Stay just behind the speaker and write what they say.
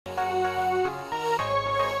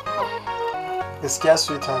Gaskiya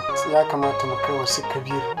sweetheart ya kamata mu kai wasu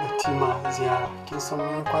Kabir da Tima ziyara. Kin san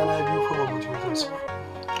mun kwana biyu fa ba mu je wajen su.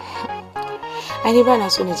 Ai ni ba na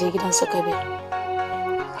so na je gidan su Kabir.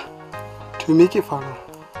 To me ke faruwa?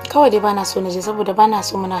 Kawai dai ba na so na je saboda ba na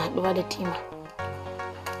so muna haɗuwa da Tima.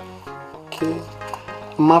 Ke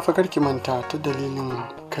amma fa karki manta ta dalilin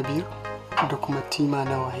Kabir da kuma Tima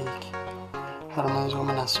na waye ki. Har mun zo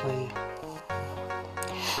muna soyayya.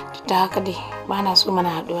 Da haka dai ba na so muna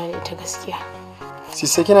haɗuwa da ita gaskiya.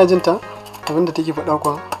 Sisse kina jin ta? Abinda take faɗa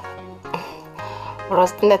kuwa?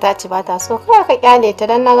 Rose tunda ta ce ba ta so kawai ka kyale ta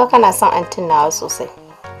dan naga kana son antin nawa sosai.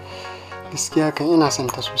 Gaskiya kan ina son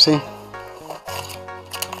ta sosai.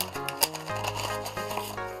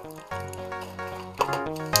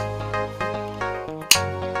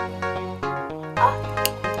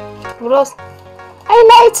 Rose, ai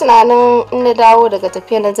na yi tunanin in na dawo daga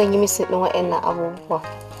tafiya na zan yi misin ɗin waɗannan abubuwan.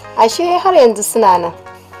 Ashe har yanzu suna nan.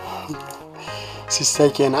 Sista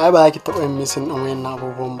kenan ai ba za ki taɓa yin misin ɗin waɗannan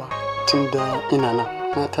abubuwan ba tunda ina nan.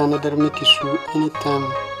 Na tanadar miki su anytime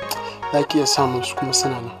za ki iya samun su kuma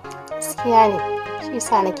suna nan. Gaskiya ne, shi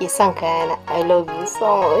yasa nake son kayana. I love you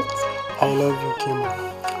so much. I love you Kema.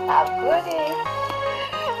 Nagode.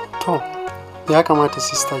 To, ya kamata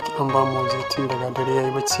sista ki dan ba mu waje tun daga dare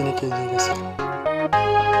yayi bacci nake ji gaskiya.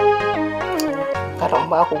 Karan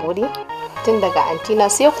ba ku guri tun daga antina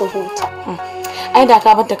sai ku huta. Ai da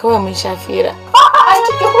ka bata kawai mun shafira. A'a an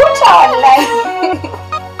ciki huta wallahi.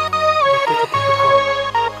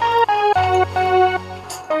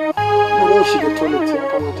 Bari shiga toilet ya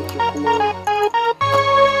kamata ki kuma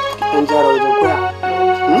an jara wajen koya.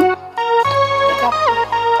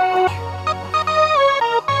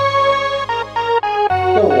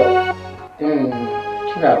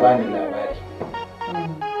 Kina bani labari.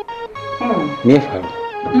 Me faru?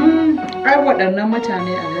 Ai waɗannan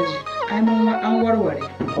mutane Alhaji, ai mun an warware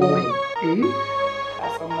komai.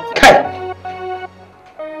 Kai!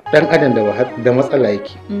 Dan adam da matsala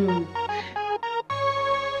yake.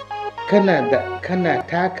 Kana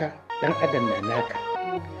taka dan adam na naka.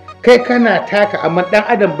 Kai kana taka amma dan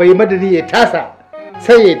adam bai madadi ya tasa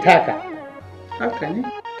sai ya taka. Haka ne?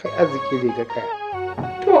 Kai arziki ne ga kaya.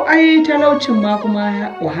 To ai talaucin ma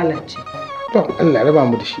kuma wahala ce. To Allah raba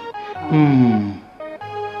mu da shi.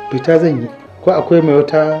 Fita zan yi. Ko akwai mai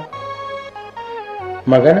wata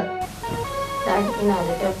magana? Dan ina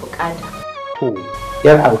da ɗan bukata. To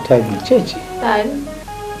yar auta bice ce. Dan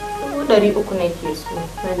 300 nake so.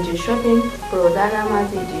 Zan je shopping. Broda na ma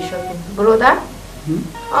zai je shopping. Broda?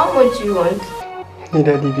 How much you want? Ni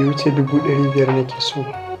dadi bai wuce 500 nake so.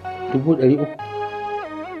 300?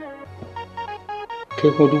 Kai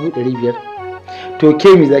kuma 500? To ke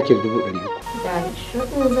mi zaki da 300? Dadi,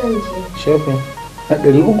 shopping zan je. Shopping? Na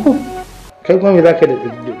 300? Kai kuma mi zaka da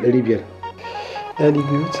 500? Dadi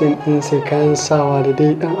bai wuce in sai kayan sawa da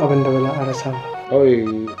dai dan abin da ba za a rasa ba. Kawai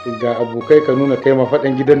ga abokai ka nuna kai ma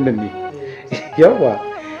faɗan gidan nan ne. Yawa,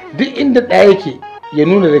 duk inda ɗaya yake ya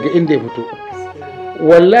nuna daga inda ya fito.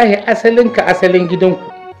 Wallahi asalinka asalin gidanku.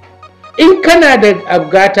 In kana da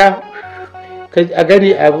abgata a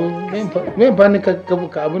gani abu mai amfani ka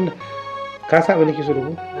abin da ka sa abin da ke so da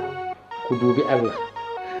ku dubi Allah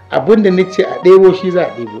abin da nace a ɗebo shi za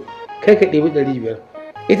a ɗebo kai ka ɗebi 500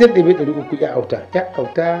 ita ɗebi 300 ya auta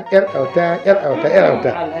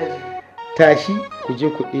tashi ku je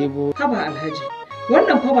ku ɗebo. Haba Alhaji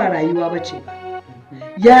wannan fa ba rayuwa bace ba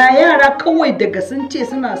ya yara kawai daga sun ce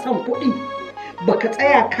suna son kuɗi baka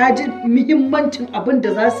tsaya ka ji muhimmancin abin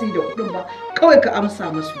da za su yi da kuɗin ba kawai ka amsa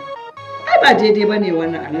musu. Ai ba daidai bane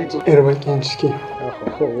wannan Alhaji. Yar bakin ciki.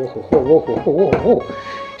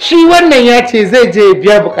 Shi wannan ya ce zai je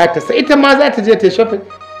biya bukatarsa ita ma za ta je ta shopping.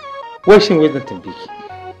 Washin wai zan tambaye ki.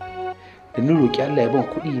 Da ni roki Allah ya ban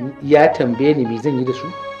kuɗi ya tambaye ni me zan yi da su?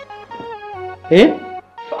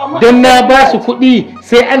 Don na ba su kuɗi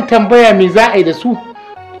sai an tambaya me za a yi da su.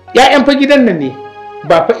 'Ya'yan fa gidan nan ne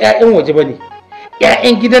ba fa 'ya'yan waje ba ne.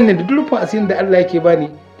 'Ya'yan gidan nan da dukkan asirin da Allah yake bani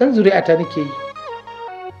dan zuri'ata nake yi.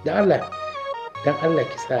 Dan Allah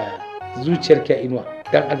ki sa zuciyarki a inuwa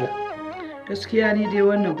dan Allah. Gaskiya ni dai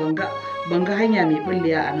wannan banga hanya mai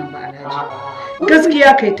bulliya a nan ba Alhaji.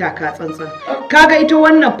 Gaskiya kai taka tsantsan. Kaga ita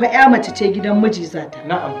wannan fa ƴa mace ce gidan miji zata.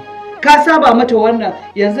 Na'am. Ka saba mata wannan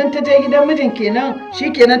yanzu ta je gidan mijin kenan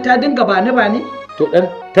shikenan ta dinga bani. To dan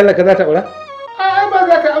talaka za ta aura? Ai ba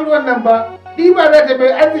za ta aure wannan ba. Ni ba za ta mai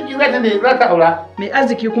arziki za ta aura. Mai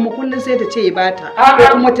arziki kuma kullum sai ta ce ya bata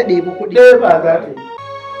ko kuma ta ɗebi kuɗi. Ba za ta yi.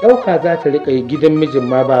 Ɗauka za ta riƙa yi gidan mijin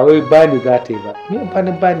ma ba wai bani za ta yi ba. Me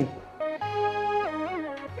amfanin bani?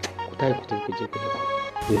 Ku tafi ku je ku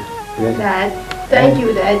tafi. Dad. Thank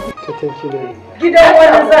you, Daddy. Thank you, Daddy. Gidan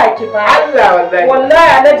wani za ki fa. Allah wallahi. Wallahi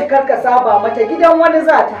Alhaji karka saba mata gidan wani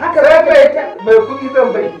za ta haka za ta mai kuɗi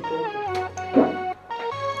zan bai.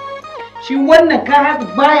 Shi wannan ka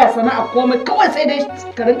baya sana'a komai kawai sai dai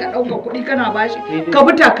ka rinka ɗaukar kuɗi kana bashi ka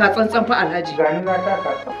bi taka tsantsan fa Alhaji. Gani na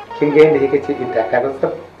taka. Kin ga yadda kike ce in taka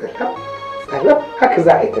tsantsan. Tsalaf haka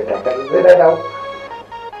za a yi ta taka zai da dawo.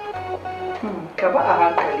 Ka ba a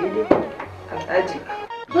hankali dai Alhaji.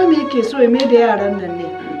 Ba me yake so ya mai da yaran nan ne?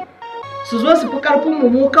 Su zo su fi karfin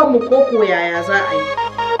mu kanmu ko yaya za a yi.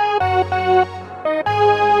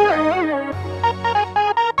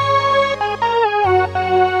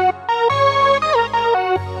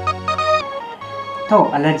 To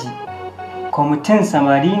Alhaji, kwamitin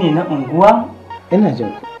samari ne na unguwa? Ina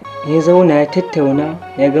jin ku. Ya zauna ya tattauna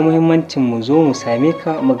ya ga muhimmancin mu zo mu same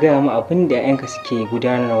ka mu gaya mu abin da 'ya'yanka suke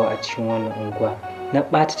gudanarwa a cikin wannan unguwa na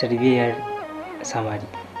ɓata tarbiyyar samari.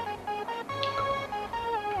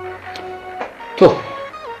 To,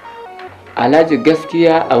 Alhaji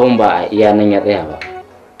gaskiya abin ba a iya nan ya tsaya ba.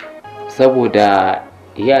 Saboda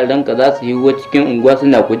yaranka za su yi cikin unguwa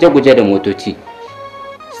suna guje-guje da motoci.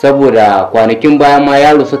 Saboda kwanakin baya ma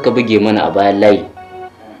yaro suka buge mana a bayan layi.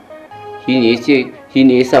 Shi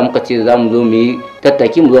ne ya sa muka ce za mu zo mu yi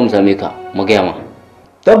tattaki mu zo mu same ka mu gaya ma.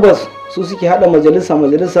 Tabbas su suke haɗa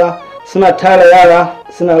majalisa suna tara yara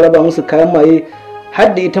suna raba musu kayan maye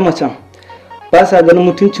har da ita macen ba sa ganin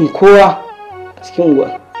mutuncin kowa a cikin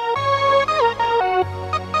unguwa.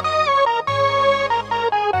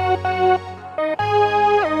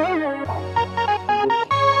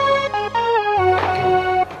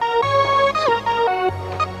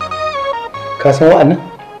 Ka san wa'annan?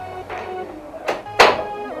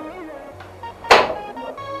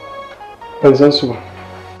 Ban san su ba.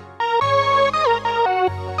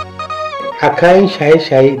 A kayan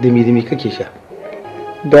shaye-shaye da me kake sha?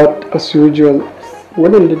 That as usual,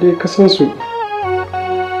 waɗanda dai ka san su.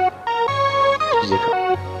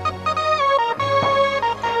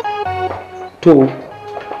 To,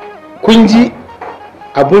 kun ji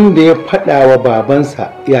abin da ya faɗa wa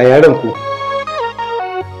babansa ya yaran ku?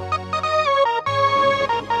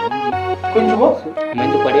 Kun ji ko?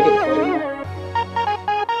 Mun ji kwarai da kwarai.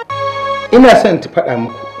 Ina son ta faɗa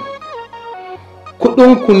muku.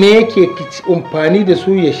 Kuɗinku ne yake amfani da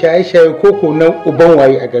su ya shaye-shaye ko na uban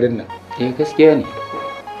waye a garin nan. Gaskiya ne.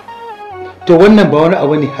 To wannan ba wani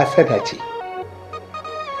abu ne, hasada ce.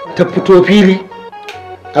 Ta fito fili.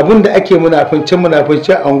 Abin da ake munafincin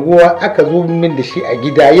anguwa aka zo min da shi a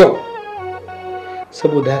gida yau.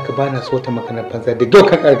 Saboda haka bana so ta magana banza da yau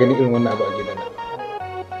kan gani irin wannan abu a gidan nan.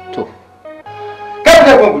 To.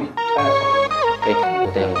 Kada ka guri.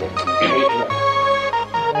 Kai, mutai.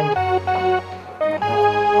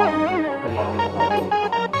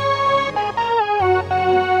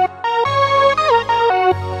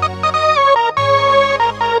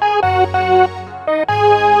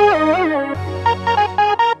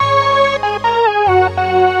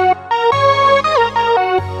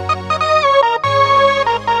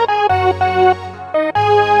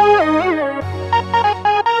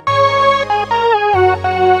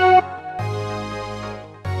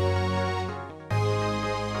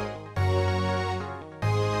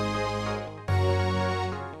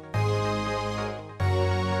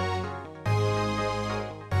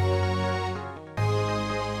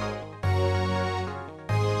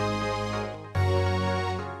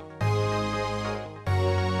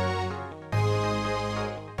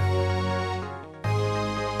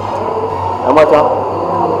 Mata,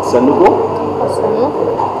 sannu ko? Sannu.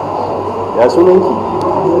 Ya sunanki?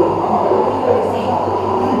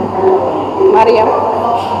 Maryam.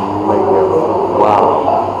 Wow.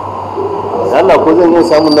 Allah ko zan iya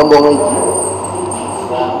samun lambar wanki?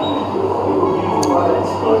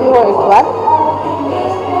 081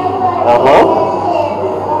 Aha.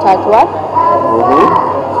 31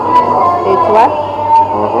 81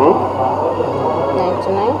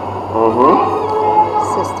 99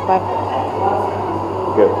 65.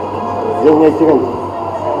 Good. Zan iya kiran ki?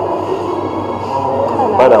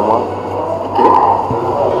 Ba damuwa.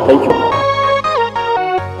 Thank you.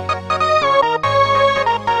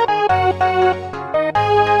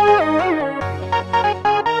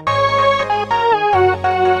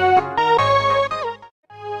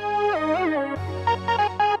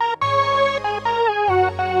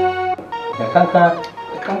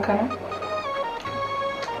 Kankana?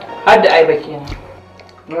 Har da aiba kenan.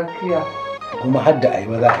 Gaskiya. Kuma har da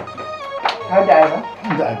aiba za a yi. Har da aiba?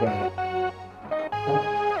 Da aiba.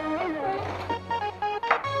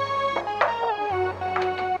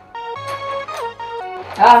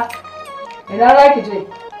 Ina za ki je?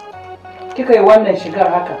 Kika yi wannan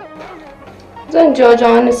shigar haka? Zan je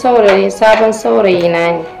wajen wani saurayi, sabon saurayi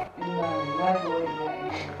na ne.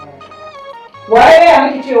 Waye ya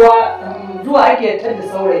miki cewa zuwa ake tar da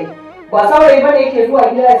saurayi? Ba saurayi bane yake zuwa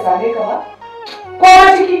gida ya same ka ba?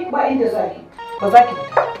 Kowa ciki ba inda zaki. Ba za ki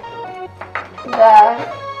fita. Da.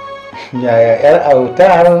 Yaya yar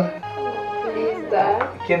autar? Da.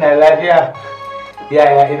 Kina lafiya?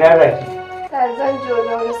 Yaya ina zaki? Zan je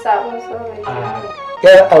wajen wani sabon saurayi.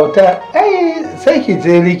 Yar auta, ai sai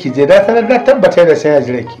ki je da sanar da tabbatar da sai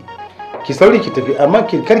jira ki. Ki sauri ki tafi amma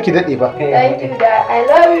kar ki dade ba. Thank you da. I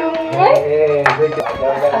love you.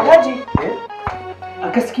 Alhaji. A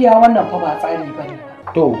gaskiya wannan fa ba tsari bane.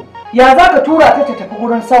 To, ya za ka tura ta tafi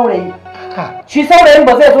gurin saurayi? Shi saurayin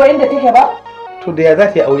ba zai zo inda take ba? To da ya za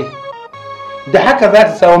ta yi aure? Da haka za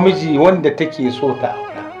ta samu miji wanda take so ta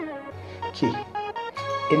aura. Ke,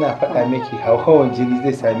 ina faɗa miki hauhawan jini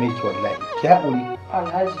zai same ki wallahi. Ki haƙuri.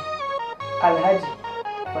 Alhaji,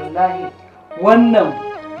 wallahi wannan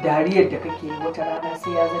dariyar da kake yi wata rana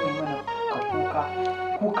sai ya zame mana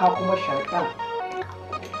kuka kuma sharɗan.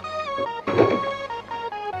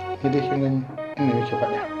 Ni da ke nan ina miki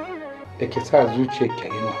faɗa da ki sa zuciyarki a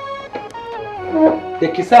inuwa. Da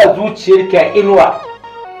ki sa zuciyarki a inuwa.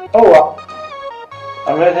 Yawwa.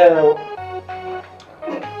 Amma ta yana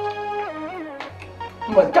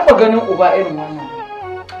ban taɓa ganin uba irin wannan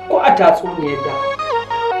ko a tatsuniyar da.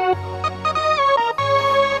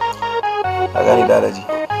 A gani da Alhaji,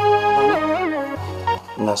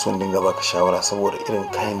 ina son dinga baka shawara saboda irin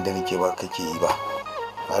kayan da nake ba kake yi ba.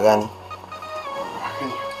 Ka gani?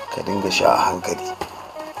 Ka dinga sha a hankali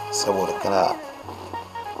saboda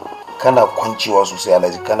kana kwancewa sosai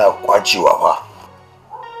Alhaji, kana kwacewa fa.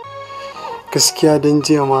 Gaskiya dan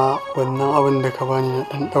jiya ma wannan abin da ka bani na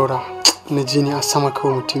dan daura na ji ne a sama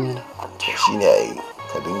kawai mutumina. Shine ai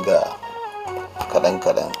ka dinga kadan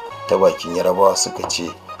ta bakin Yarabawa suka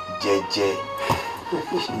ce jeje.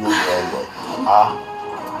 Shine ai.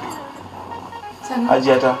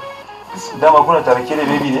 Hajiya ta. Dama kuna tare ke da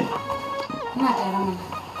baby ne? Ina tare mana.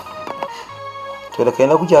 To da kai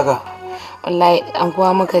na kuke haka? Wallahi an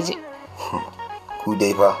kuwa muka je. Ku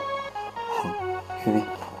dai fa.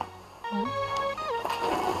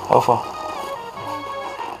 Alpha.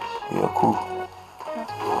 Yeah, cool.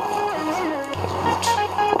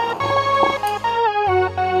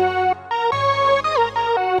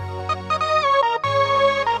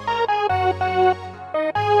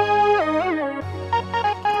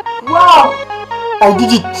 Wow! I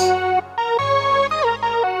did it!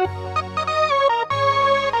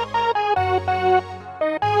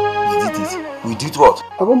 We did it. We did what?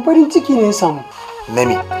 Abin farin ciki ne ya samu.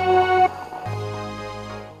 Nami.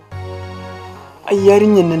 Ai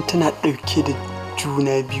yarinyar nan tana ɗauke da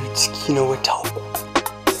juna biyu ciki na wata uku.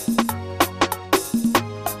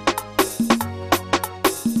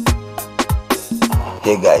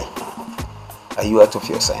 Hey guy, are you out of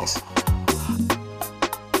your science?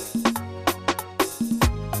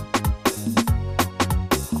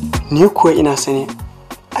 Ni kuwa ina sane,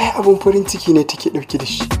 ai abin farin ciki ne take ɗauke da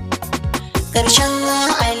shi. Karshen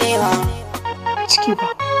alewa. Ciki ba,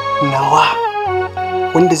 nawa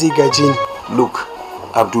wanda zai gaje ni. Look,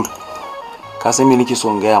 Abdul, ka san me nake so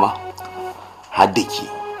in gaya ma? Har da ke.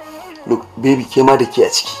 Look, baby ke ma da ke a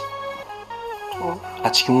ciki. A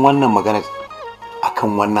cikin wannan maganar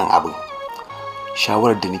akan wannan abin,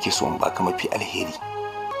 shawarar da nake so in baka mafi alheri.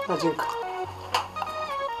 Na jin ka.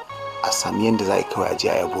 A sami yadda za a yi kawai a je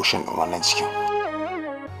a yi abortion ɗin wannan cikin.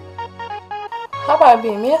 Haba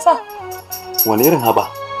be me yasa? Wani irin haba?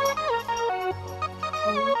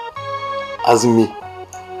 Azumi,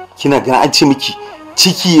 kina ganin an ce miki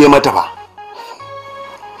ciki ya mata fa.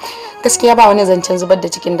 Gaskiya ba wani zancen zubar da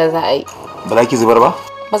cikin da za a yi. Ba za ki zubar ba?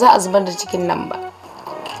 Ba za a zubar da cikin nan ba.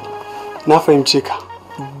 Na fahimce ka.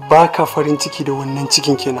 Ba ka farin ciki da wannan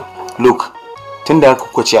cikin kenan. Look, tunda haka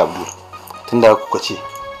kuka ce Abdul, tunda haka kuka ce,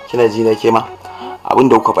 kina ji na ke ma? Abin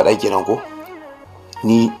da kuka faɗa kenan ko?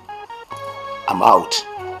 Ni I'm out.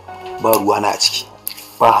 Ba ruwa na a ciki.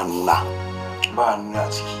 Ba hannuna. Ba hannuna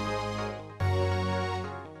a ciki.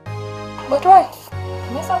 But why?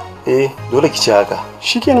 Me yasa? Dole ki ce haka.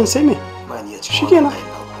 Shikenan sai me? Ba ni a ciki. Shikenan.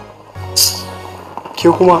 Ke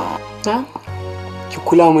kuma Na? ki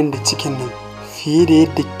kula min da cikin nan fiye da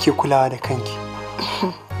yadda kike kulawa da kanki.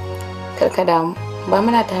 Karka damu. Ba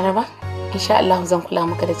muna tare ba? Insha Allah zan kula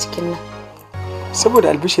maka da cikin nan. Saboda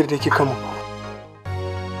albishir da kika mu.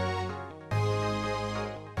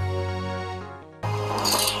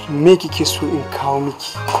 Me kike so in kawo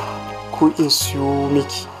miki ko in siyo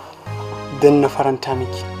miki don na faranta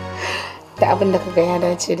miki? Da abin da kaga ya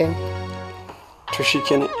dace da ni. To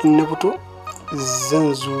shikenan in na fito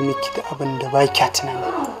zan zo miki da abin da ba kya tunani.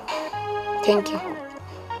 Thank you.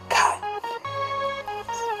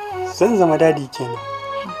 Zan zama dadi kenan.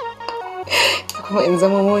 Kuma in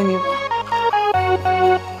zama moni ba.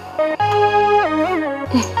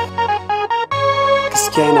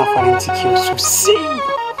 Gaskiya ina farin ciki sosai.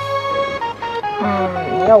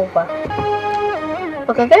 Yau ba.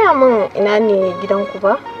 Baka gaya min ina ne gidanku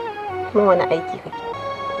ba? Kuma wani aiki kake?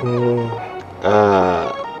 A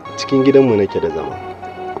cikin gidanmu nake da zama.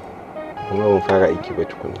 Kuma ban fara aiki ba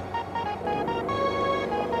tukuna.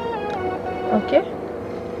 Okay.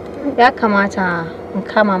 Ya kamata in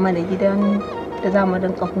kama mana gidan da za mu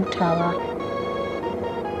rinka hutawa.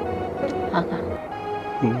 Haka.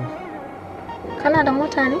 Kana da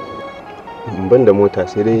mota ne? Ban da mota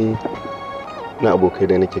sai dai na abokai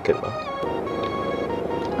da nake karba.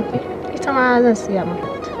 Okay. Ita ma zan siya maka.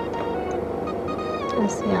 Zan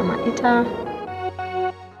siya ma ita.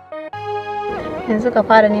 Yanzu ka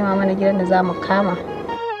fara nema mana gidan da za mu kama.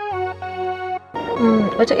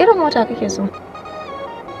 Wace irin mota kake so?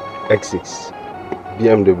 X6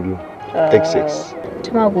 BMW X6.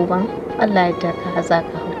 Tuma goban Allah ya daka za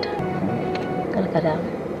ka huta. Karkada.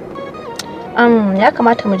 Ya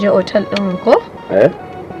kamata mu je otal din ko?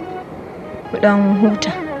 Mu dan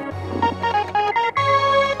huta.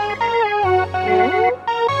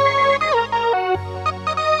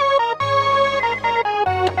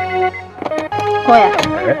 Koya.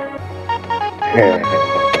 Yeah.